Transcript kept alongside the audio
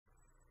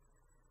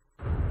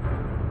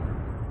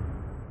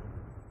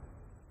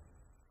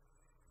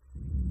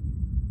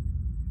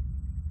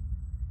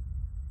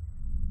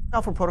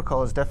Alpha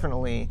Protocol is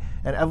definitely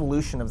an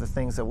evolution of the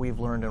things that we've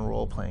learned in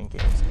role-playing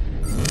games.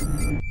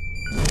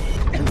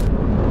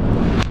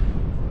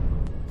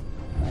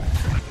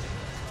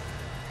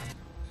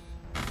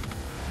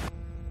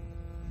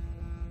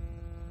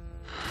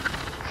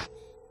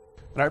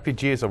 An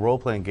RPG is a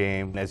role-playing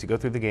game, and as you go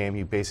through the game,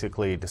 you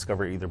basically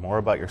discover either more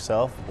about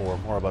yourself or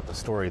more about the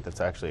story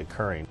that's actually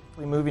occurring.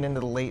 Moving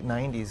into the late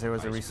 90s, there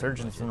was a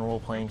resurgence in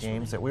role-playing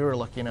games that we were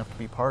lucky enough to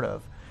be part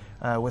of,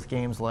 with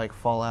games like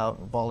Fallout,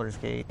 and Baldur's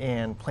Gate,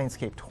 and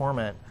Planescape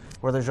Torment,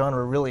 where the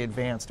genre really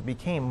advanced. It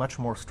became much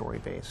more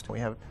story-based. We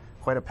have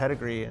quite a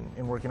pedigree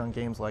in working on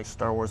games like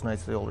Star Wars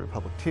Knights of the Old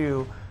Republic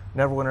 2,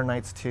 Neverwinter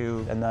Nights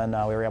 2. And then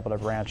we were able to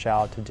branch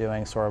out to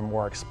doing sort of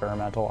more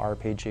experimental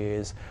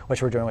RPGs,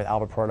 which we're doing with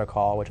Alpha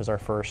Protocol, which is our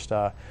first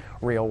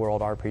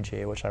real-world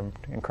RPG, which I'm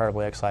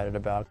incredibly excited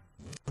about.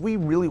 We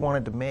really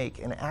wanted to make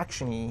an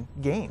action-y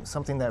game,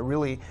 something that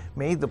really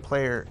made the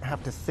player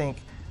have to think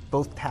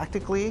both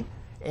tactically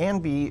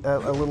and be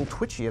a little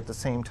twitchy at the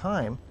same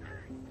time.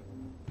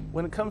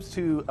 When it comes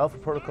to Alpha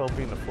Protocol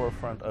being the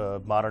forefront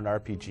of modern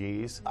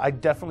RPGs, I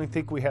definitely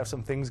think we have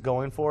some things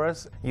going for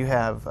us. You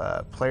have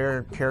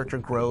player character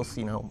growth,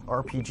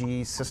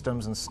 RPG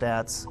systems and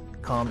stats,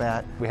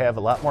 combat. We have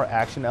a lot more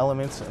action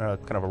elements in a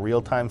kind of a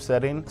real-time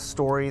setting.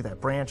 Story that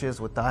branches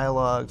with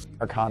dialogues.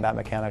 Our combat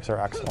mechanics are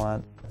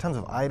excellent. Tons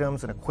of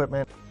items and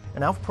equipment.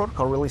 And Alpha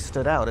Protocol really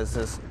stood out as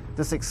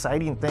this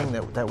exciting thing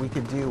that we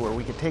could do, where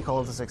we could take all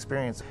of this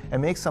experience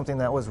and make something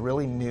that was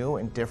really new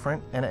and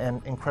different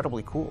and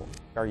incredibly cool.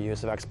 Our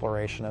use of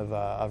exploration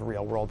of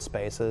real-world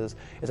spaces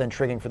is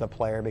intriguing for the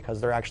player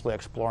because they're actually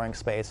exploring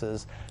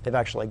spaces they've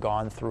actually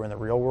gone through in the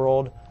real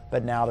world,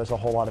 but now there's a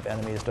whole lot of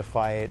enemies to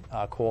fight,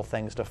 cool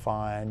things to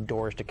find,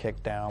 doors to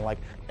kick down. Like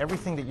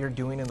everything that you're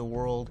doing in the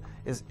world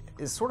is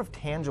sort of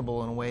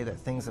tangible in a way that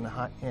things in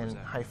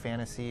high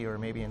fantasy or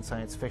maybe in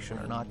science fiction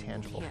are not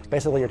tangible.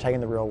 Basically, you're taking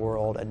the real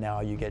world and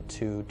now you get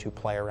to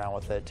play around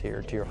with it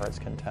to your heart's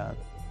content.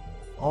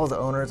 All of the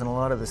owners and a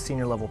lot of the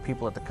senior level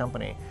people at the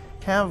company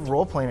have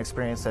role-playing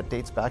experience that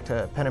dates back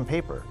to pen and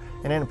paper.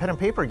 And in a pen and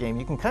paper game,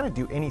 you can kind of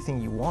do anything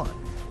you want.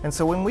 And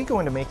so when we go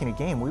into making a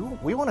game,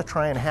 we want to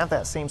try and have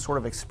that same sort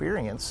of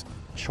experience.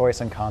 Choice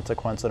and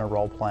consequence in a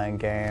role-playing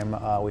game,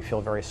 we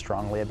feel very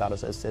strongly about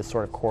it. It's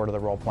sort of core to the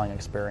role-playing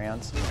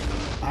experience.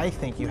 I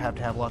think you have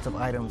to have lots of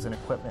items and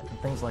equipment and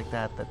things like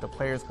that the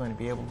player is going to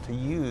be able to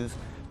use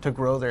to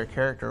grow their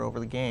character over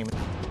the game.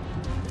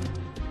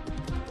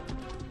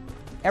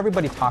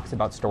 Everybody talks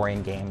about story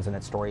in games and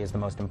that story is the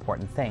most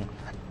important thing,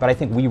 but I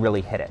think we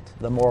really hit it.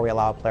 The more we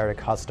allow a player to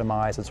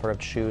customize and sort of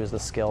choose the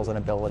skills and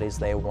abilities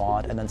they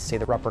want and then see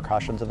the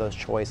repercussions of those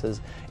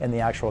choices in the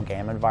actual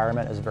game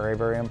environment is very,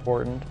 very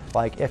important.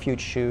 Like if you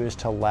choose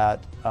to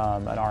let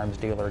an arms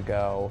dealer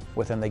go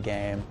within the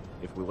game,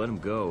 if we let him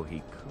go,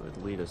 he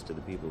could lead us to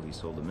the people he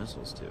sold the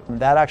missiles to.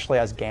 That actually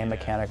has game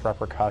mechanic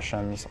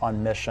repercussions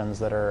on missions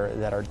that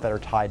are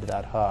tied to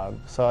that hub.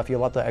 So if you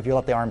let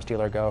the arms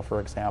dealer go, for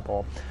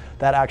example,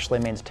 that actually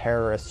means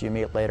terrorists you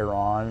meet later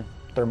on,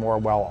 they're more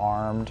well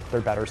armed,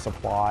 they're better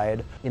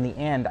supplied. In the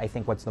end, I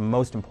think what's the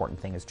most important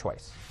thing is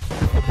choice.